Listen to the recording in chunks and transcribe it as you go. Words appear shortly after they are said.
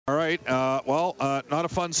All right. Not a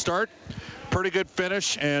fun start. Pretty good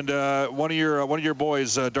finish, and one of your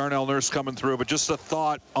boys, Darnell Nurse, coming through. But just a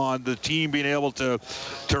thought on the team being able to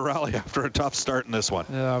rally after a tough start in this one.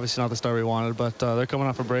 Yeah, obviously not the start we wanted, but they're coming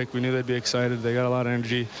off a break. We knew they'd be excited. They got a lot of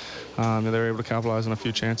energy. They were able to capitalize on a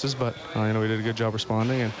few chances, but we did a good job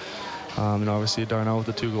responding. And obviously Darnell with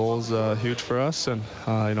the 2 goals, huge for us, and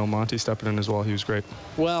Monty stepping in as well. He was great.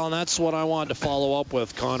 Well, and that's what I wanted to follow up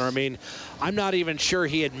with, Connor. I mean, I'm not even sure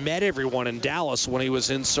he had met everyone in Dallas when he was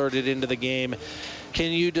inserted into the game.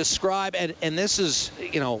 Can you describe, and this is,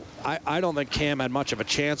 I don't think Cam had much of a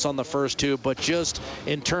chance on the first 2, but just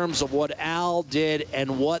in terms of what Al did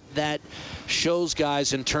and what that shows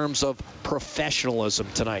guys in terms of professionalism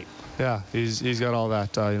tonight. Yeah, he's got all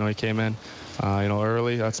that. He came in,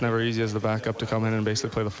 early. That's never easy as the backup to come in and basically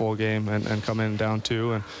play the full game and come in down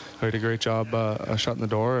 2. And he did a great job shutting the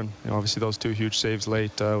door. And obviously those 2 huge saves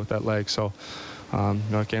late with that leg. So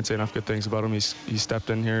I can't say enough good things about him. He stepped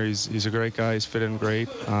in here. He's a great guy. He's fit in great.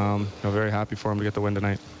 Very happy for him to get the win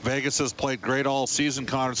tonight. Vegas has played great all season,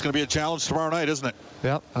 Connor. It's going to be a challenge tomorrow night, isn't it?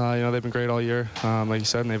 Yep. They've been great all year, like you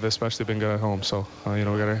said, and they've especially been good at home. So we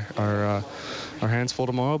got our hands full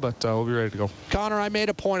tomorrow, but we'll be ready to go. Connor, I made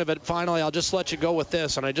a point of it. Finally, I'll just let you go with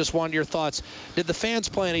this, and I just wanted your thoughts. Did the fans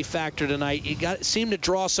play any factor tonight? You seemed to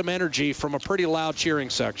draw some energy from a pretty loud cheering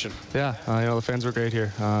section. Yeah, the fans were great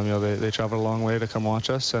here. They traveled a long way to come watch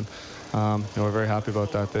us, and we're very happy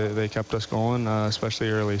about that. They kept us going, especially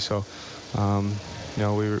early. So,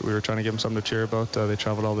 we were trying to give them something to cheer about. They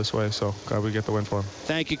traveled all this way, so glad we get the win for them.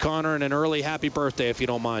 Thank you, Connor, and an early happy birthday, if you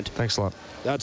don't mind. Thanks a lot. That's